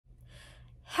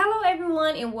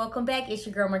everyone, and welcome back. It's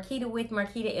your girl Marquita with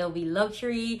Marquita LV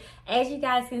Luxury. As you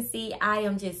guys can see, I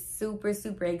am just super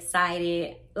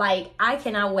excited. Like, I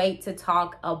cannot wait to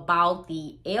talk about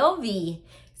the LV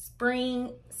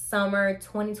Spring Summer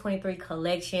 2023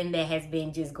 collection that has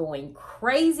been just going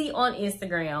crazy on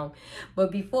Instagram.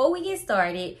 But before we get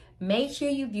started, make sure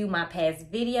you view my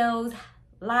past videos,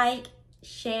 like,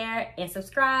 share, and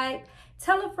subscribe.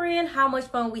 Tell a friend how much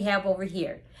fun we have over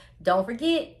here. Don't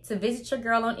forget to visit your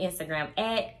girl on Instagram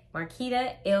at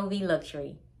Marquita LV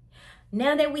Luxury.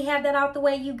 Now that we have that out the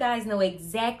way, you guys know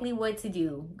exactly what to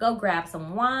do. Go grab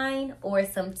some wine or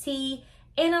some tea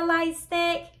and a light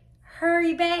snack.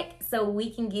 Hurry back so we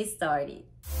can get started.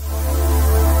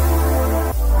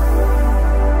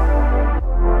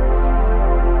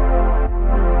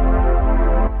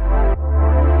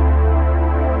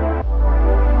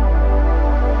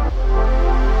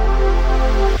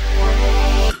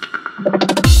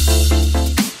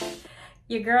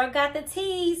 Your girl got the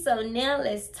tea, so now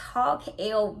let's talk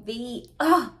LV.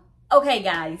 Oh, okay,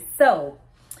 guys. So,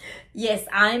 yes,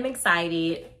 I'm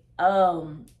excited.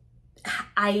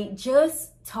 I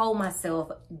just told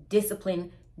myself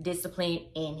discipline,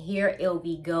 and here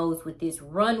LV goes with this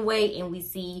runway, and we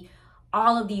see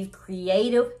all of these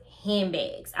creative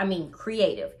handbags. I mean,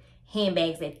 creative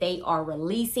handbags that they are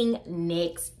releasing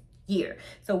next year.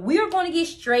 So we're going to get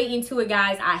straight into it,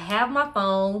 guys. I have my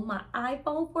phone. My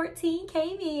iPhone 14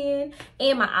 came in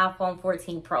and my iPhone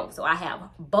 14 Pro. So I have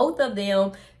both of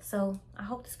them. So I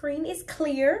hope the screen is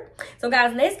clear. So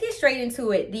guys, let's get straight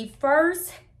into it. The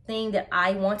first thing that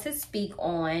I want to speak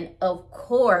on, of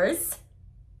course,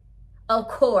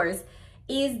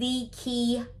 is the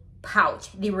key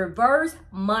pouch. The reverse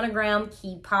monogram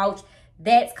key pouch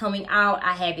that's coming out.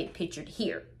 I have it pictured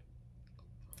here.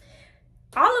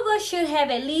 All of us should have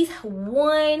at least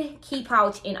one key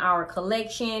pouch in our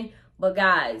collection. But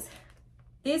guys,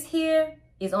 this here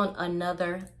is on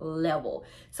another level.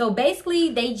 So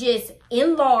basically, they just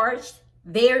enlarged,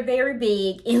 very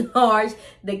big, enlarged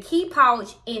the key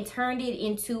pouch and turned it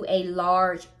into a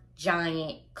large,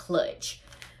 giant clutch.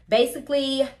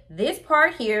 Basically, this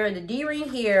part here, the D-ring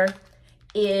here,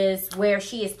 is where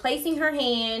she is placing her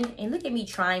hand, and look at me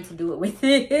trying to do it with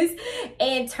this,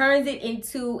 and turns it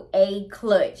into a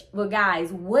clutch. But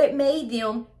guys, what made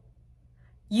them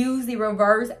use the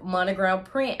reverse monogram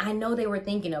print? I know they were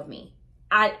thinking of me.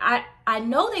 I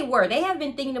know they were. They have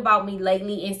been thinking about me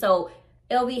lately. And so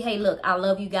LV, hey, look, I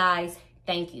love you guys.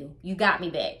 Thank you. You got me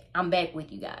back. I'm back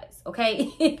with you guys.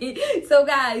 Okay. So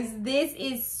guys, this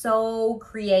is so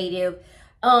creative.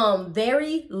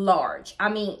 Very large. I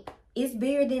mean, it's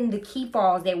bigger than the key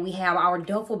falls that we have, our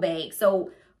duffel bag. So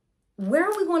where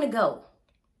are we going to go?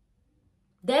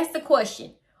 That's the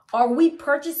question. Are we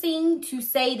purchasing to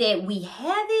say that we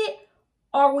have it?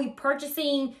 Are we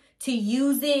purchasing to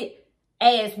use it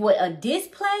as what, a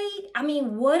display? I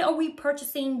mean, what are we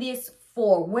purchasing this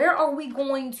for? Where are we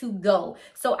going to go?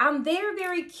 So I'm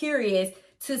very curious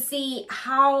to see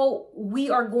how we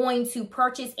are going to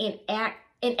purchase and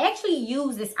actually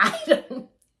use this item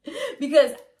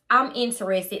because I'm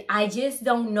interested. I just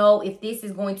don't know if this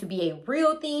is going to be a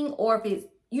real thing or if it's,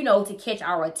 you know, to catch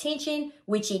our attention,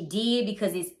 which it did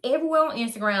because it's everywhere on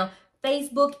Instagram,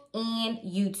 Facebook, and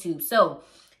YouTube. So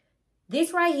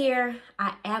this right here,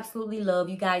 I absolutely love.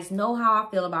 You guys know how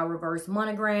I feel about reverse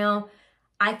monogram.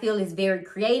 I feel it's very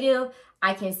creative.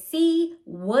 I can see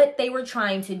what they were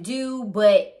trying to do,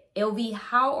 but LV,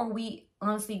 how are we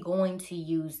honestly going to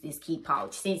use this key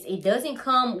pouch? Since it doesn't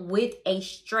come with a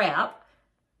strap,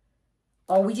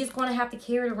 are we just going to have to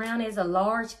carry it around as a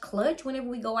large clutch whenever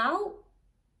we go out?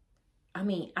 I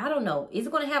mean, I don't know. Is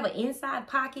it going to have an inside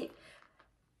pocket?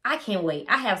 I can't wait.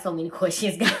 I have so many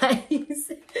questions,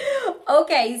 guys.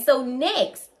 Okay, so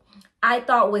next, I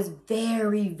thought was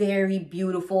very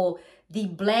beautiful. The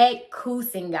black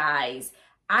cushion, guys.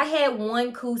 I had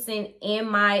one cushion in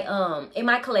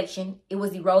my collection. It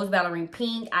was the Rose Ballerine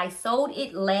Pink. I sold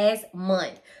it last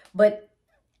month. But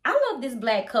I love this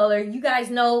black color. You guys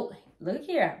know, look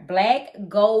here, black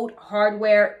gold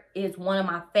hardware is one of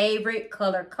my favorite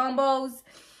color combos.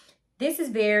 This is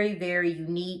very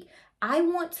unique. I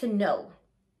want to know,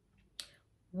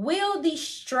 will the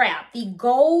strap, the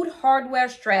gold hardware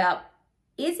strap,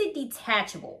 is it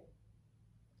detachable?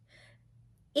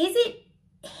 Is it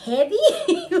heavy?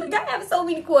 Like, I have so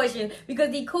many questions because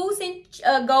the cushion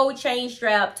gold chain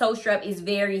strap, toe strap is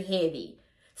very heavy.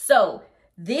 So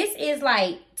this is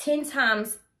like 10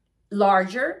 times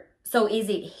larger. So is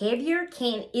it heavier?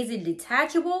 Is it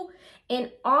detachable? And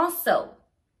also,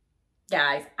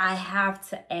 guys, I have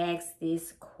to ask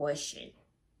this question.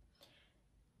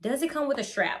 Does it come with a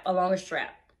strap, a longer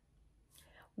strap?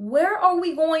 where are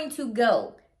we going to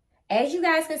go? As you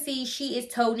guys can see, she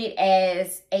is toting it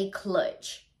as a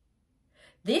clutch.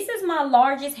 This is my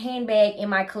largest handbag in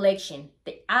my collection,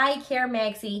 the I Care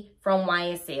Maxi from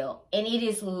YSL, and it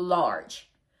is large.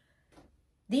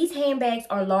 These handbags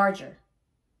are larger,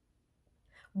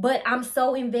 but I'm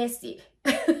so invested.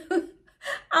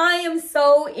 I am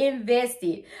so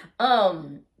invested.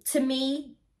 To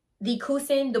me, the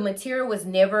cushion, the material was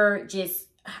never just,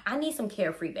 I need some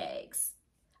carefree bags.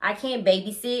 I can't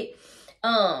babysit.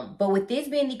 But with this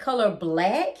being the color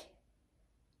black,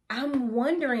 I'm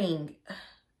wondering,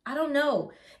 I don't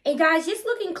know. And guys, just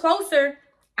looking closer,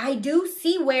 I do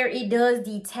see where it does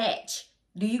detach.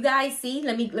 Do you guys see?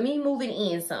 Let me move it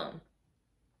in some.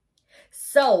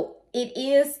 So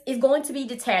it's going to be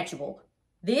detachable.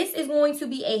 This is going to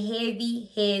be a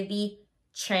heavy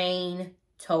chain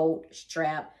tote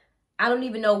strap. I don't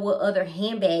even know what other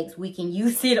handbags we can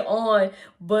use it on,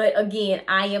 but again,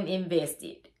 I am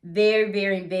invested.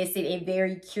 Very invested and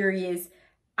very curious.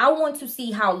 I want to see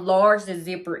how large the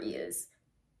zipper is.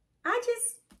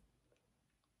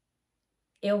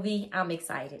 LV, I'm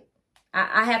excited.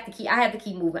 I have to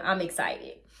keep moving. I'm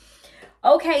excited.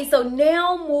 Okay, so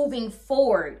now moving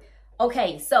forward.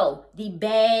 Okay, so the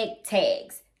bag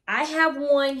tags. I have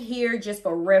one here just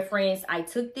for reference. I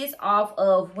took this off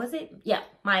of,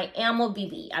 my Alma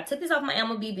BB. I took this off my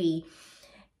Alma BB.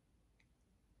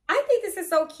 I think this is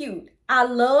so cute. I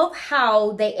love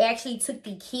how they actually took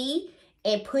the key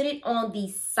and put it on the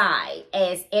side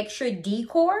as extra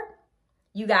decor.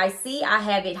 You guys see, I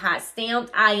have it hot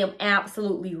stamped. I am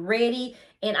absolutely ready.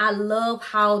 And I love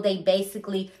how they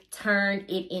basically turned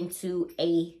it into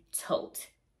a tote.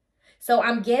 So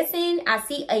I'm guessing I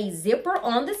see a zipper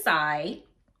on the side.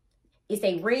 It's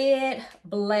a red,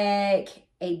 black,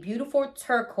 a beautiful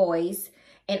turquoise,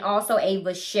 and also a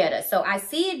vachetta. So I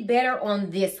see it better on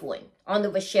this one, on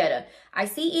the vachetta. I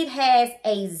see it has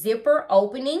a zipper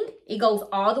opening. It goes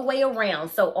all the way around.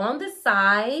 So on the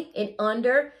side and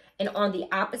under and on the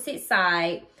opposite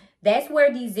side, that's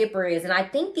where the zipper is. And I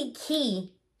think the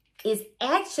key is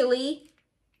actually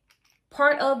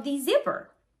part of the zipper.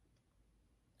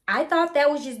 I thought that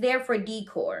was just there for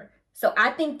decor. So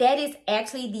I think that is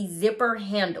actually the zipper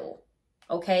handle.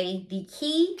 Okay, the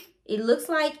key, it looks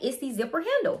like it's the zipper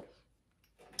handle.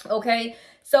 Okay,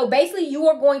 so basically you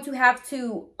are going to have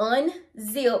to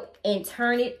unzip and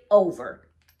turn it over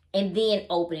and then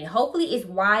open it. Hopefully it's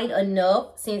wide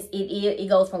enough since it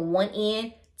goes from one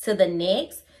end to the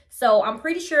next. So I'm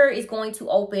pretty sure it's going to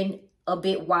open a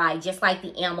bit wide, just like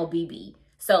the Alma BB.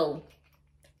 So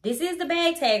this is the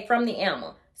bag tag from the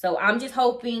Alma. So I'm just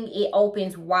hoping it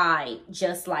opens wide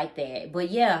just like that. But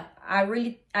yeah, I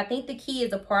think the key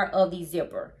is a part of the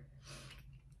zipper.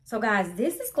 So guys,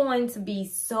 this is going to be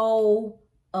so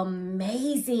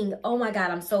amazing. Oh my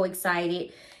God, I'm so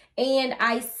excited. And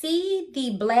I see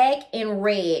the black and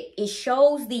red. It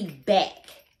shows the back.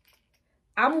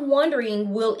 I'm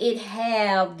wondering, will it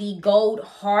have the gold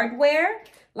hardware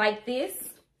like this?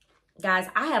 Guys,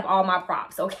 I have all my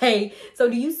props, okay? So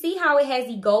do you see how it has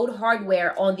the gold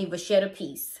hardware on the vachetta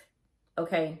piece?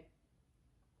 Okay.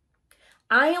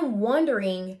 I am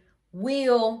wondering,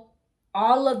 will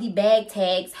all of the bag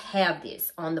tags have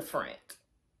this on the front?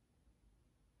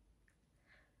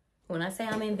 When I say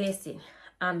I'm invested,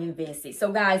 I'm invested.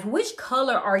 So guys, which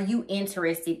color are you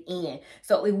interested in?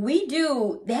 So if we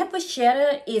do, that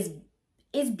vachetta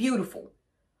is beautiful.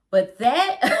 But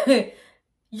that...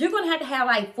 You're going to have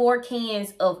like 4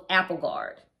 cans of Apple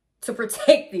Guard to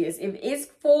protect this. If it's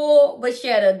full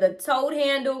vachetta, the tote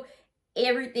handle,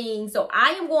 everything. So I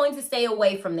am going to stay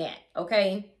away from that,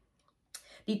 okay?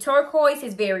 The turquoise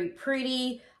is very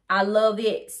pretty. I love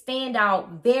it. Stand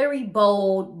out, very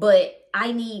bold, but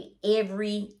I need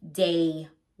everyday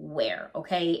wear,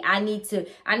 okay? I need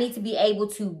to be able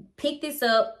to pick this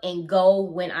up and go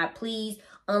when I please,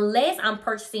 unless I'm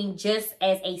purchasing just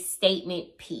as a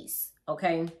statement piece.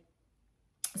 Okay,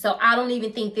 so I don't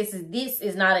even think this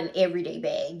is not an everyday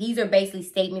bag. These are basically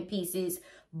statement pieces,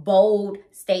 bold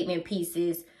statement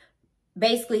pieces.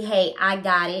 Basically, hey, I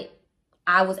got it.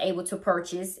 I was able to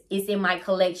purchase. It's in my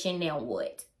collection. Now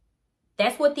what?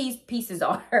 That's what these pieces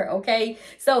are, okay?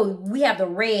 So we have the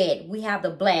red, we have the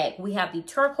black, we have the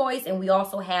turquoise, and we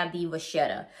also have the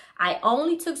vachetta. I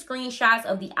only took screenshots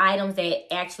of the items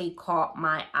that actually caught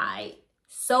my eye.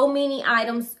 So many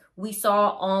items we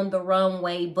saw on the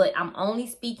runway, but I'm only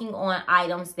speaking on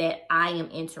items that I am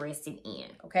interested in,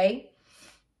 okay?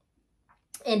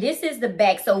 And this is the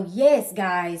back. So yes,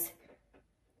 guys,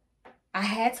 I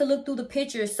had to look through the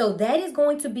pictures. So that is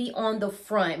going to be on the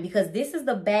front because this is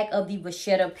the back of the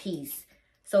vachetta piece.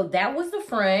 So that was the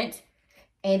front.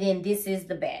 And then this is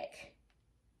the back.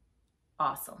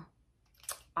 Awesome.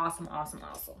 Awesome, awesome,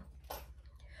 awesome.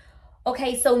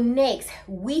 Okay, so next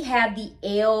we have the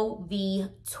LV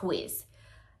twist.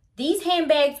 These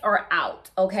handbags are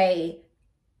out, okay?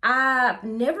 I've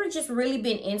never just really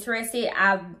been interested.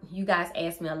 You guys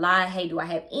asked me a lot, hey, do I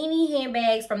have any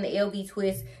handbags from the LV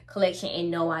twist collection? And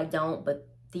no, I don't, but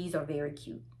these are very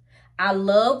cute. I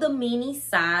love the mini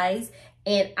size,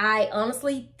 and I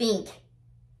honestly think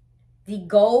the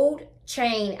gold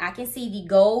chain, I can see the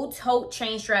gold tote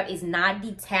chain strap is not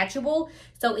detachable,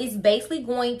 so it's basically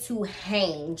going to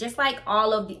hang just like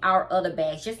all of our other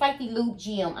bags, just like the Loop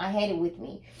GM. I had it with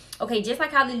me. Okay, just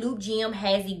like how the Loop GM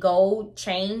has the gold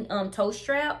chain tote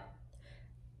strap,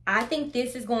 I think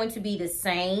this is going to be the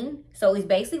same. So it's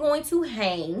basically going to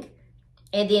hang,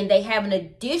 and then they have an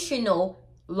additional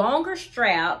longer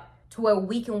strap to where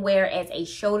we can wear as a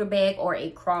shoulder bag or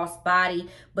a crossbody,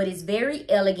 but it's very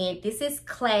elegant. This is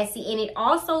classy, and it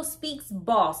also speaks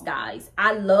boss, guys.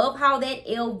 I love how that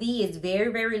LV is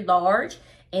very, very large,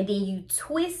 and then you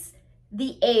twist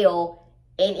the L,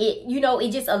 and it, you know,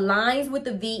 it just aligns with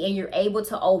the V, and you're able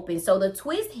to open. So the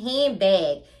twist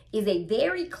handbag is a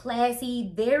very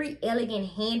classy, very elegant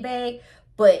handbag,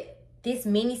 but this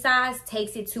mini size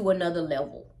takes it to another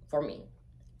level for me.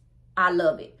 I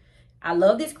love it. I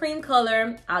love this cream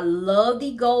color. I love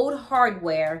the gold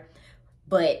hardware,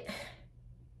 but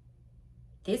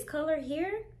this color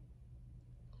here,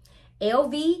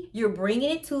 LV, you're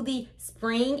bringing it to the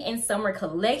spring and summer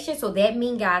collection. So that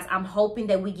means, guys, I'm hoping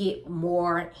that we get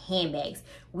more handbags.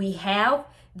 We have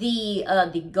the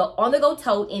on-the-go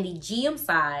tote in the GM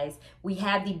size. We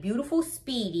have the beautiful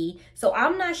Speedy. So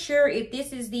I'm not sure if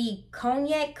this is the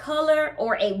cognac color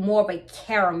or a more of a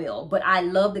caramel, but I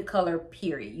love the color,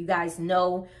 period. You guys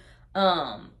know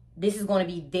this is going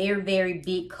to be very, very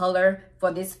big color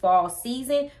for this fall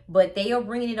season, but they are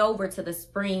bringing it over to the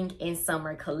spring and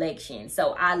summer collection.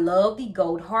 So I love the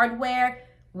gold hardware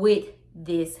with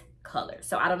this color.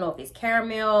 So I don't know if it's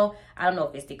caramel, I don't know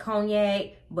if it's the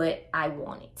cognac, but I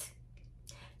want it.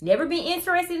 Never been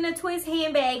interested in the twist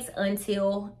handbags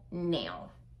until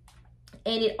now.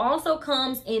 And it also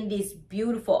comes in this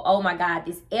beautiful, oh my God,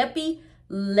 this epi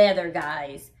leather,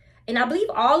 guys. And I believe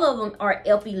all of them are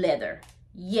epi leather.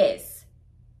 Yes,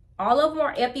 all of them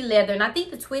are epi leather, and I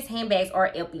think the twist handbags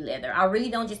are epi leather. I really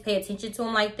don't just pay attention to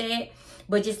them like that,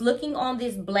 but just looking on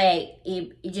this black,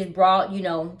 it just brought, you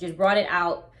know, just brought it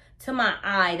out to my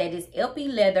eye that is epi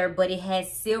leather, but it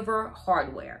has silver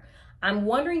hardware. I'm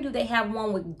wondering, do they have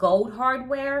one with gold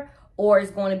hardware, or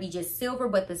it's going to be just silver,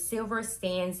 but the silver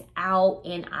stands out,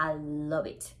 and I love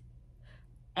it.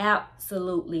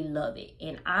 Absolutely love it.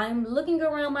 And I'm looking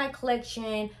around my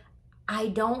collection. I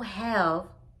don't have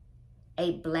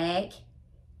a black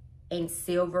and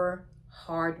silver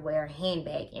hardware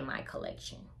handbag in my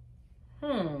collection.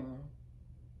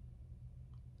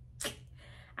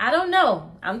 I don't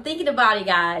know. I'm thinking about it,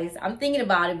 guys. I'm thinking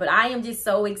about it, but I am just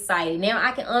so excited. Now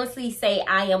I can honestly say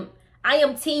I am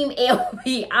team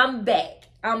LV. I'm back.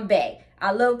 I'm back.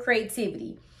 I love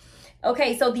creativity.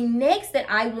 Okay, so the next that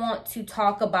I want to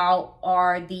talk about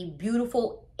are the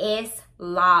beautiful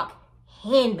S-Lock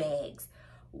handbags.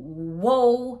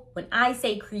 Whoa, when I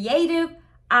say creative,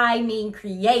 I mean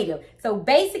creative. So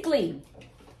basically,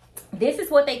 this is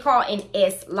what they call an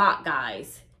S-Lock,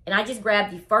 guys. And I just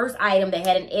grabbed the first item that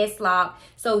had an S-Lock.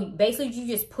 So basically, you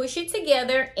just push it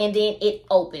together and then it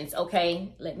opens, okay?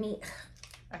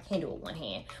 I can't do it with one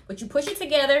hand. But you push it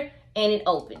together and it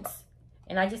opens.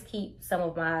 And I just keep some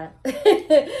of my,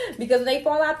 because when they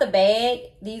fall out the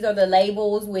bag, these are the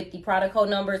labels with the product code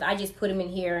numbers. I just put them in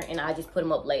here and I just put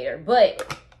them up later.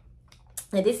 But,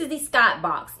 and this is the Scott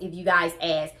box, if you guys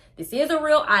ask. This is a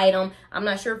real item. I'm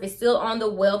not sure if it's still on the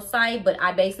website, but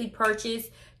I basically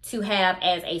purchased to have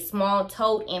as a small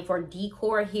tote and for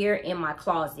decor here in my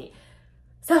closet.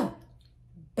 So,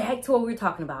 back to what we were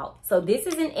talking about. So, this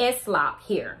is an S-Lock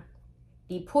here.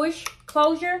 The push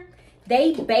closure.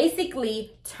 They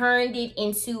basically turned it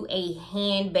into a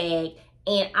handbag,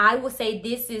 and I would say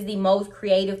this is the most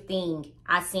creative thing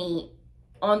I've seen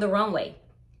on the runway.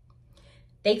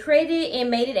 They created it and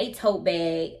made it a tote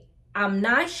bag. I'm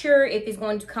not sure if it's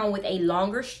going to come with a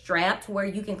longer strap to where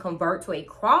you can convert to a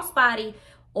crossbody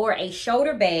or a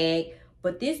shoulder bag,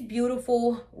 but this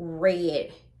beautiful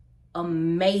red,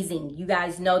 amazing. You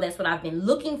guys know that's what I've been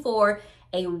looking for,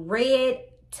 a red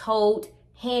tote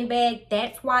handbag.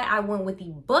 That's why I went with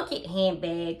the bucket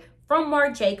handbag from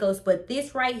Marc Jacobs, but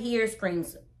this right here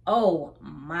screams, oh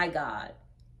my God,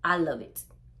 I love it.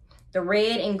 The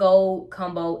red and gold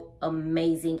combo,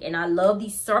 amazing. And I love the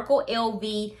circle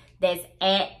LV that's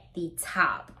at the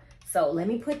top. So let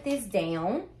me put this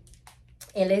down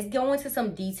and let's go into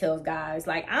some details, guys.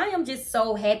 Like, I am just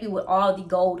so happy with all the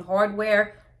gold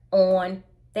hardware on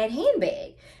that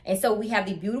handbag. And so we have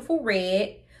the beautiful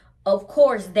red. Of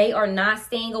course, they are not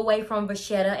staying away from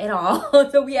Vachetta at all.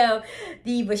 So we have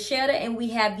the Vachetta and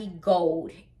we have the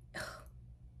gold.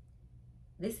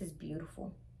 This is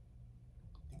beautiful.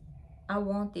 I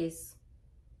want this.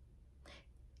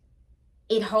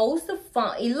 It holds the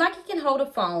phone. It looks like it can hold a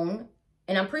phone.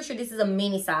 And I'm pretty sure this is a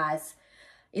mini size.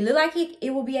 It looks like it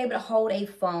will be able to hold a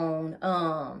phone.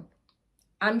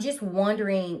 I'm just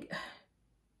wondering.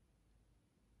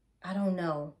 I don't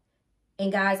know.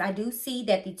 And guys, I do see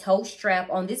that the toe strap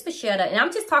on this Vachetta, and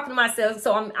I'm just talking to myself,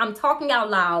 so I'm talking out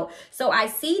loud. So I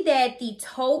see that the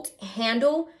tote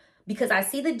handle, because I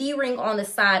see the D-ring on the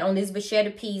side on this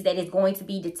Vachetta piece, that is going to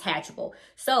be detachable.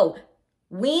 So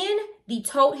when the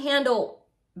tote handle,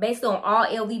 based on all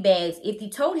LV bags, if the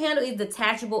tote handle is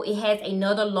detachable, it has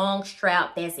another long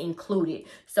strap that's included.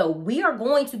 So we are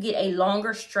going to get a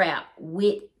longer strap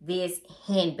with this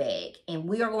handbag, and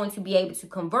we are going to be able to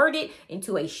convert it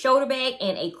into a shoulder bag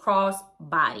and a cross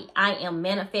body. I am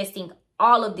manifesting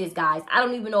all of this, guys. I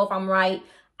don't even know if I'm right.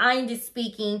 I'm just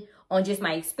speaking on just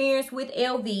my experience with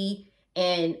LV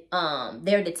and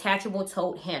their detachable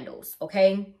tote handles,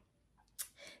 okay?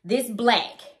 This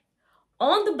black.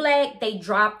 On the black, they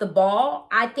dropped the ball.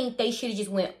 I think they should have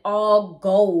just went all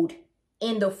gold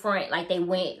in the front like they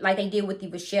did with the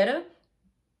Vachetta.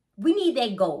 We need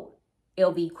that gold,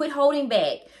 LV. Quit holding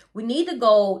back. We need the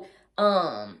gold.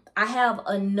 I have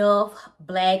enough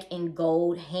black and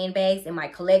gold handbags in my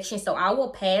collection, so I will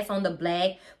pass on the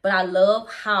black, but I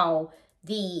love how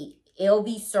the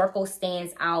LV circle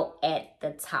stands out at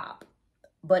the top.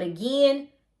 But again,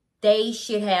 they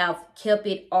should have kept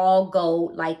it all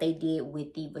gold like they did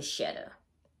with the Vachetta.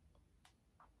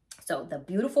 So the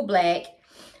beautiful black.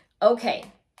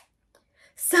 Okay.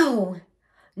 So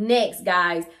next,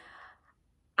 guys,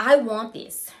 I want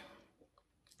this.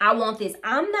 I want this.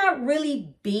 I'm not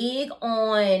really big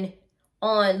on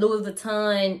Louis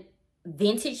Vuitton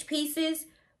vintage pieces.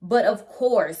 But of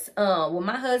course, when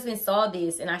my husband saw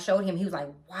this and I showed him, he was like,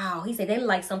 wow. He said, they look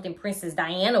like something Princess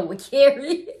Diana would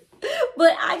carry.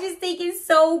 But I just think it's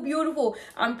so beautiful.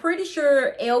 I'm pretty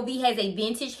sure LV has a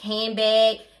vintage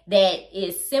handbag that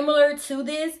is similar to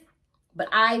this, but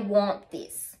I want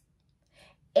this.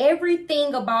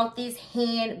 Everything about this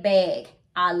handbag,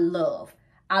 I love.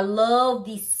 I love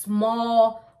the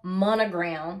small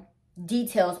monogram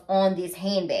details on this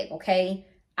handbag, okay?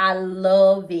 I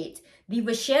love it. The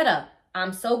Vachetta,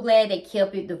 I'm so glad they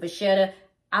kept it. The Vachetta,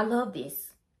 I love this.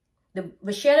 The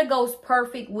Vachetta goes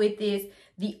perfect with this.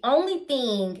 The only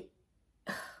thing,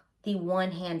 the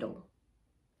one handle.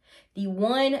 The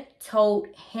one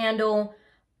tote handle,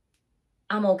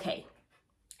 I'm okay.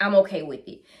 I'm okay with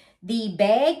it. The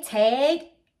bag tag,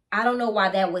 I don't know why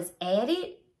that was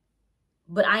added,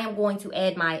 but I am going to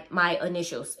add my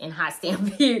initials in hot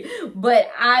stamp here. But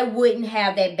I wouldn't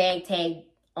have that bag tag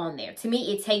on there. To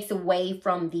me, it takes away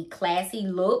from the classy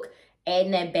look,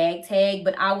 adding that bag tag.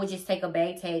 But I would just take a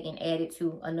bag tag and add it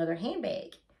to another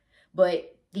handbag.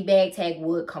 But the bag tag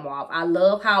would come off. I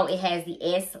love how it has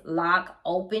the S lock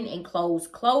open and close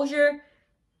closure.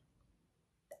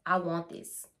 I want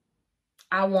this.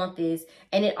 I want this.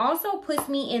 And it also puts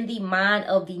me in the mind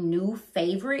of the new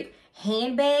favorite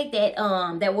handbag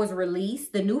that was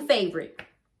released. The new favorite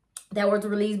that was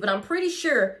released. But I'm pretty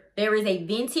sure there is a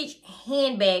vintage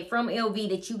handbag from LV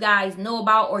that you guys know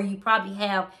about, or you probably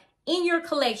have in your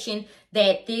collection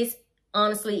that this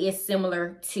honestly is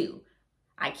similar to.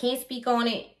 I can't speak on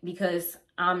it because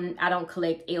I don't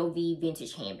collect LV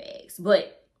vintage handbags.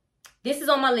 But this is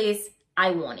on my list. I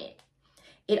want it.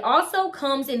 It also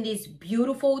comes in this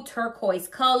beautiful turquoise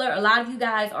color. A lot of you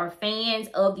guys are fans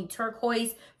of the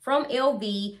turquoise from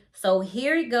LV. So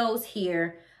here it goes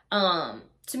here.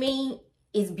 To me,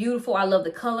 it's beautiful. I love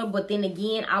the color. But then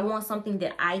again, I want something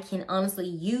that I can honestly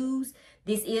use.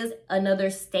 This is another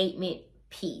statement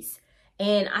piece.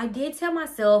 And I did tell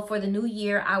myself for the new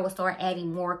year, I would start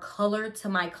adding more color to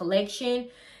my collection.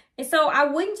 And so I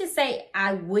wouldn't just say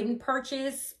I wouldn't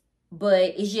purchase,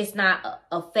 but it's just not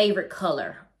a favorite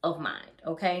color of mine,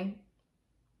 okay?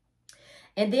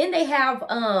 And then they have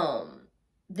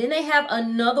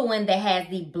another one that has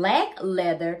the black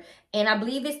leather, and I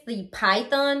believe it's the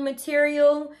python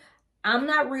material. I'm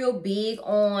not real big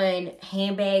on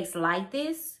handbags like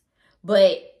this,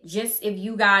 but just if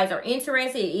you guys are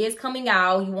interested, it is coming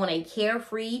out. You want a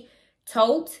carefree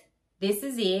tote, this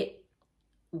is it.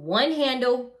 One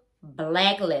handle,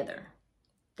 black leather.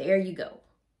 There you go.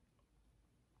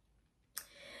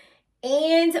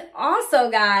 And also,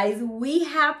 guys, we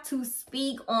have to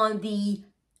speak on the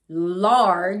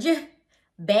large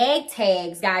bag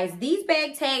tags. Guys, these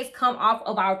bag tags come off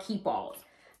of our keep-alls.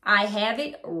 I have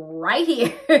it right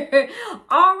here.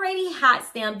 Already hot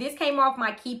stamped. This came off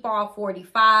my keep-all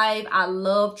 45. I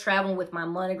love traveling with my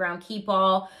monogram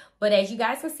keep-all. But as you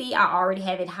guys can see, I already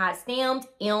have it hot stamped,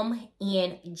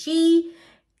 MNG.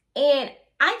 And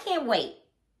I can't wait.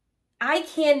 I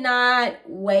cannot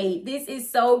wait. This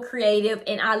is so creative,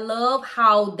 and I love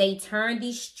how they turn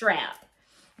the strap,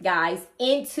 guys,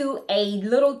 into a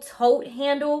little tote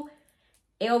handle.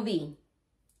 LV,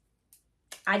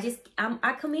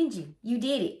 I commend you. You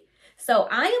did it. So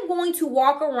I am going to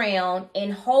walk around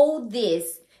and hold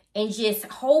this and just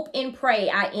hope and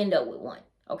pray I end up with one.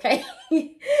 Okay,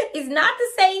 it's not the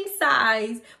same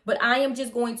size, but I am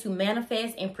just going to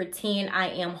manifest and pretend I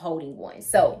am holding one.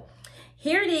 So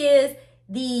here it is.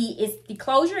 The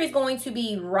closure is going to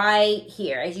be right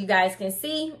here. As you guys can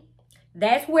see,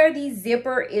 that's where the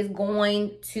zipper is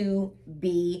going to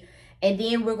be. And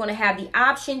then we're going to have the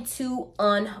option to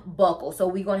unbuckle. So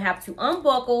we're going to have to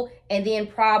unbuckle and then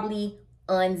probably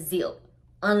unzip,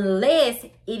 unless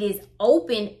it is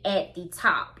open at the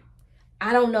top.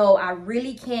 I don't know. I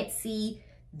really can't see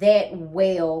that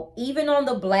well. Even on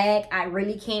the black, I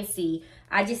really can't see.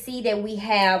 I just see that we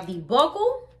have the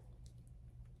buckle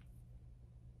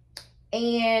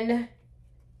and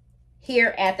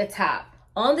here at the top.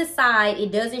 On the side,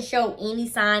 it doesn't show any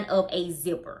sign of a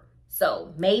zipper.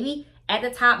 So maybe at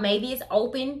the top, maybe it's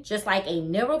open just like a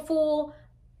Neverfull,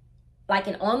 like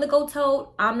an on-the-go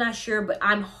tote. I'm not sure, but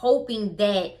I'm hoping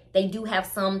that they do have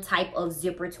some type of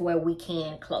zipper to where we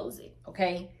can close it,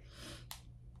 okay?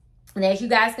 And as you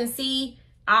guys can see,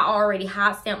 I already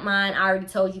hot stamped mine. I already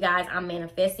told you guys I'm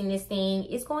manifesting this thing.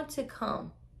 It's going to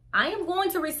come. I am going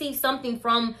to receive something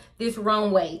from this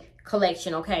runway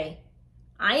collection, okay?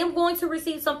 I am going to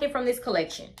receive something from this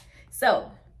collection.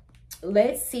 So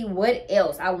let's see what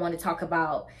else I want to talk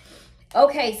about.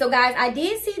 Okay, so guys, I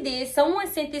did see this.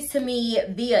 Someone sent this to me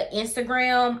via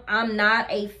Instagram. I'm not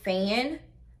a fan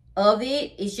of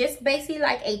it. It's just basically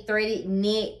like a threaded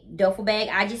knit duffel bag.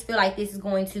 I just feel like this is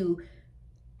going to,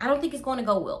 I don't think it's going to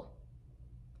go well.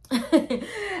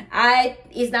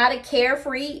 It's not a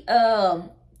carefree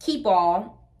keep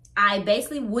all. I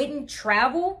basically wouldn't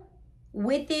travel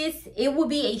with this. It would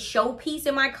be a showpiece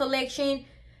in my collection.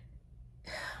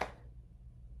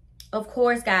 Of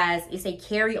course, guys, it's a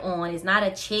carry-on. It's not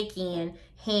a check-in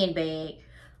handbag.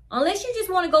 Unless you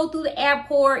just want to go through the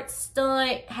airport,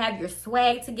 stunt, have your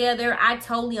swag together. I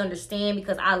totally understand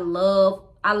because I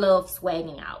love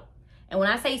swagging out. And when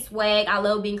I say swag, I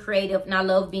love being creative and I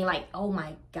love being like, oh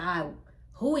my God,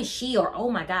 who is she? Or oh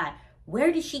my God,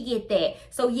 where did she get that?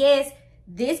 So yes,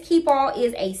 this keep all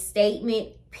is a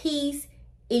statement piece.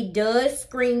 It does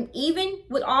scream, even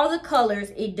with all the colors,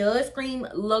 it does scream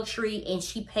luxury, and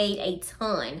she paid a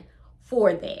ton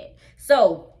for that.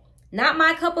 So not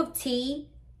my cup of tea,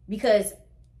 because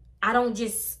I don't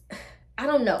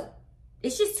know.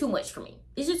 It's just too much for me.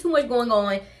 It's just too much going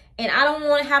on. And I don't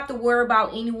want to have to worry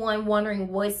about anyone wondering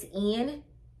what's in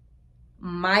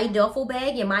my duffel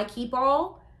bag and my keep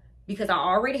all, because I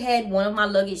already had one of my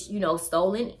luggage, you know,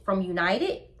 stolen from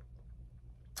United.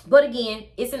 But again,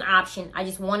 it's an option. I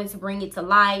just wanted to bring it to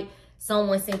light.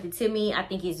 Someone sent it to me. I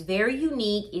think it's very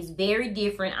unique. It's very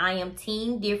different. I am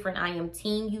team different. I am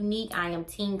team unique. I am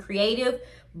team creative.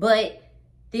 But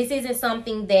this isn't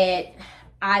something that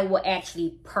I will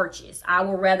actually purchase. I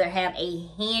would rather have a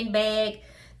handbag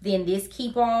than this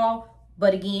keep all.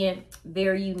 But again,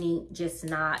 very unique, just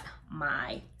not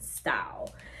my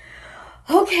style.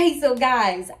 Okay, so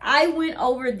guys, I went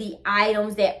over the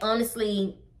items that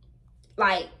honestly,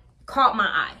 like, caught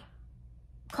my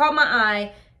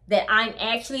eye that I'm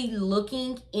actually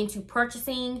looking into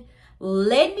purchasing.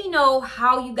 Let me know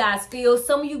how you guys feel.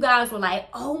 Some of you guys were like,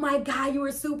 oh my God, you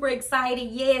were super excited.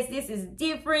 Yes, this is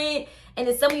different. And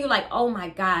then some of you like, oh my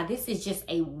God, this is just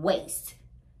a waste.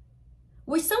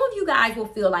 Which some of you guys will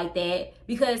feel like that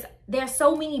because there's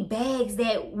so many bags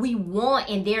that we want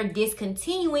and they're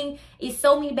discontinuing. It's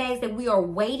so many bags that we are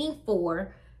waiting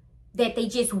for that they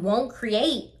just won't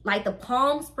create, like the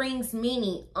Palm Springs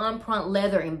Mini Unprint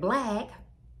Leather in black.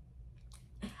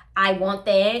 I want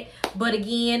that. But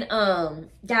again,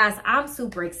 guys, I'm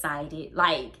super excited.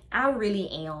 Like, I really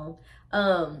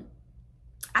am.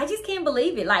 I just can't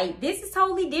believe it. Like, this is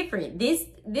totally different.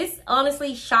 This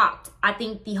honestly shocked, I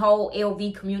think, the whole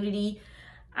LV community.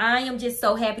 I am just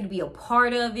so happy to be a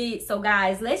part of it. So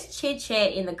guys, let's chit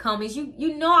chat in the comments.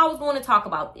 You know I was going to talk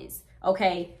about this,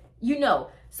 okay? You know.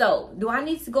 So, do I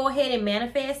need to go ahead and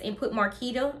manifest and put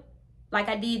Marquita like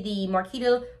I did the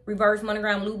Marquita reverse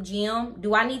monogram loop gem,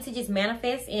 do I need to just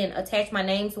manifest and attach my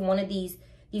name to one of these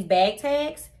bag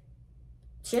tags?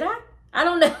 Should I? I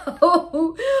don't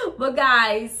know. But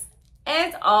guys,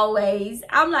 as always,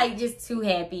 I'm like just too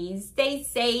happy. Stay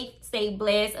safe, stay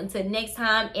blessed until next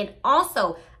time. And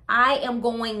also, I am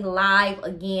going live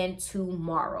again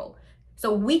tomorrow,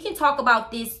 so we can talk about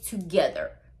this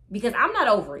together, because I'm not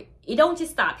over it. It don't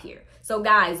just stop here. So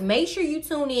guys, make sure you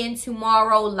tune in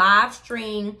tomorrow. Live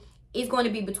stream is going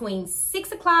to be between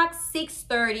 6 o'clock,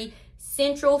 6:30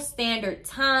 Central Standard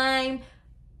Time.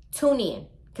 Tune in,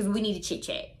 because we need to chit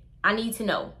chat. I need to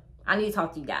know. I need to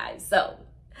talk to you guys. So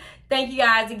thank you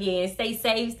guys again. Stay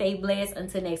safe, stay blessed.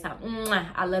 Until next time.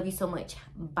 I love you so much.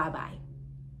 Bye-bye.